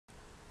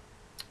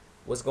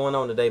What's going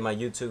on today, my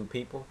YouTube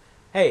people?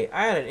 Hey,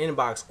 I had an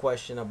inbox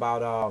question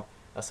about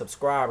a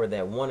subscriber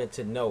that wanted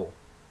to know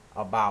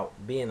about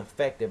being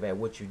effective at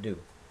what you do.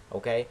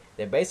 Okay,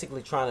 they're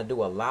basically trying to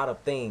do a lot of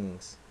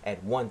things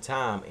at one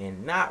time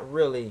and not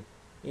really,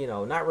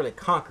 not really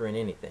conquering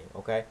anything.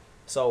 Okay,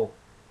 so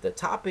the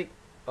topic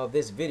of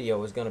this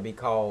video is going to be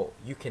called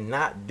 "You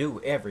Cannot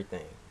Do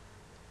Everything."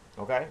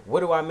 Okay,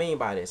 what do I mean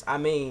by this? I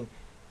mean,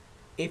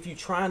 if you're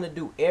trying to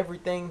do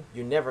everything,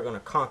 you're never going to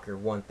conquer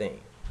one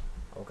thing.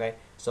 Okay,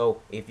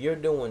 so if you're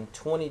doing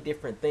 20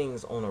 different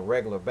things on a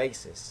regular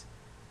basis,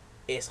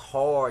 it's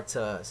hard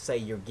to say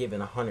you're giving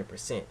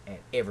 100% at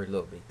every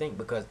little bit thing,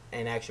 because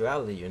in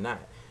actuality you're not.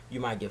 You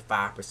might get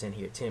 5%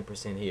 here,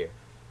 10% here,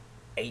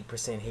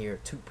 8% here,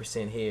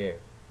 2% here,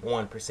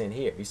 1%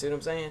 here. You see what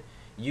I'm saying?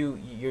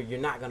 You're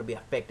not going to be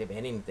effective at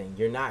anything.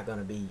 You're not going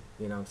to be,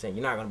 you know what I'm saying,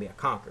 you're not going to be a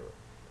conqueror.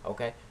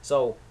 Okay,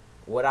 so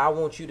what I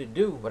want you to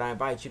do, what I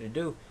invite you to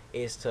do,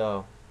 is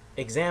to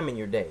examine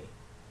your day.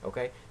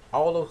 Okay,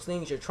 all those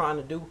things you're trying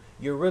to do,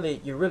 you're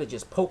really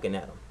just poking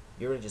at them.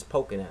 You're really just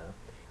poking at them.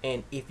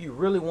 And if you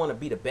really want to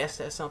be the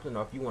best at something,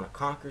 or if you want to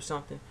conquer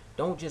something,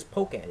 don't just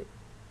poke at it.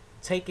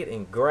 Take it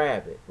and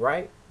grab it,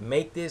 right?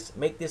 Make this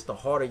the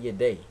heart of your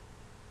day.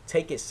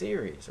 Take it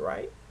serious,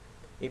 right?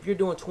 If you're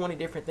doing 20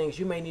 different things,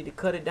 you may need to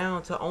cut it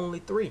down to only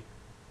 3.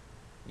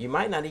 You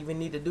might not even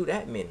need to do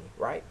that many,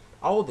 right?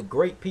 All the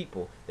great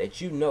people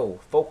that you know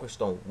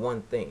focused on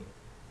one thing,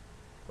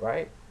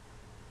 right?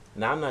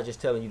 Now, I'm not just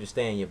telling you to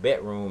stay in your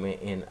bedroom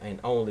and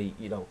only,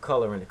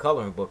 color in the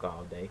coloring book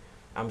all day.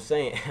 I'm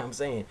saying I'm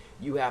saying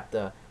you have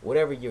to,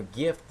 whatever your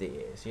gift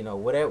is,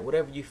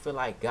 whatever you feel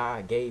like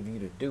God gave you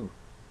to do,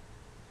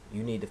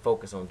 you need to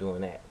focus on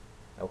doing that.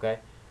 Okay?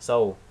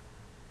 So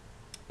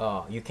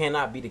you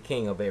cannot be the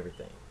king of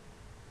everything,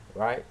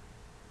 right?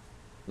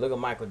 Look at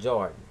Michael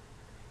Jordan.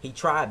 He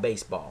tried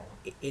baseball.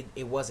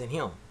 It wasn't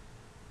him,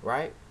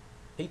 right?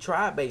 He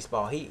tried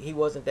baseball. He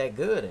wasn't that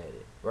good at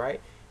it, right?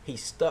 He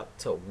stuck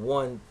to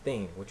one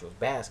thing, which was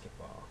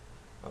basketball.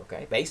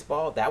 Okay,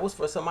 baseball, that was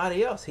for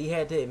somebody else. He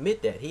had to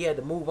admit that. He had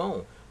to move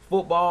on.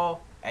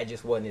 Football, that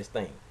just wasn't his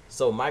thing.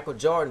 So Michael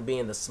Jordan,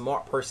 being the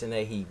smart person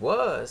that he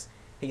was,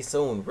 he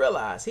soon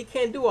realized he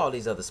can't do all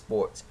these other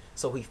sports.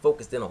 So he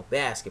focused in on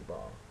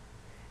basketball.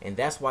 And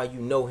that's why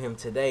you know him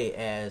today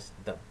as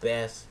the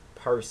best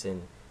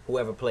person who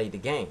ever played the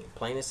game.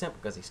 Plain and simple,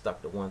 because he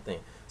stuck to one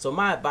thing. So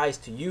my advice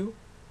to you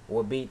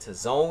would be to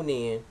zone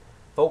in,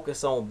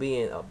 focus on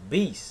being a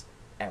beast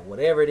at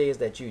whatever it is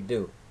that you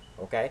do.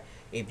 Okay?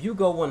 If you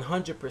go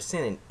 100%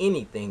 in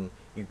anything,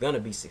 you're going to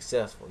be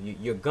successful.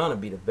 You're going to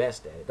be the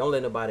best at it. Don't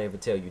let nobody ever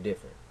tell you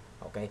different.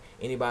 Okay?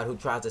 Anybody who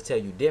tries to tell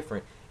you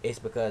different, it's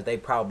because they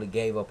probably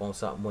gave up on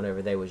something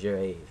whenever they was your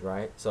age,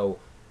 right? So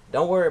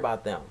don't worry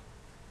about them.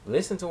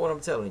 Listen to what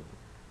I'm telling you.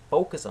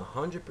 Focus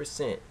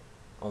 100%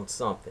 on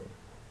something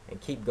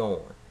and keep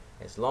going.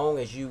 As long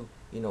as you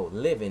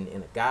living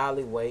in a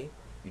godly way,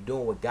 you're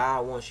doing what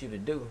God wants you to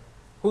do,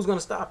 who's going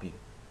to stop you?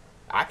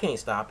 I can't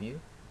stop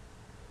you.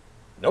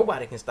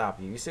 Nobody can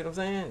stop you. You see what I'm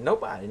saying?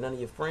 Nobody. None of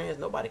your friends.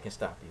 Nobody can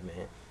stop you,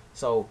 man.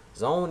 So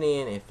zone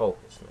in and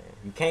focus, man.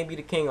 You can't be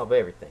the king of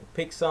everything.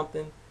 Pick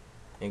something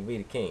and be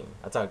the king.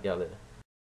 I'll talk to y'all later.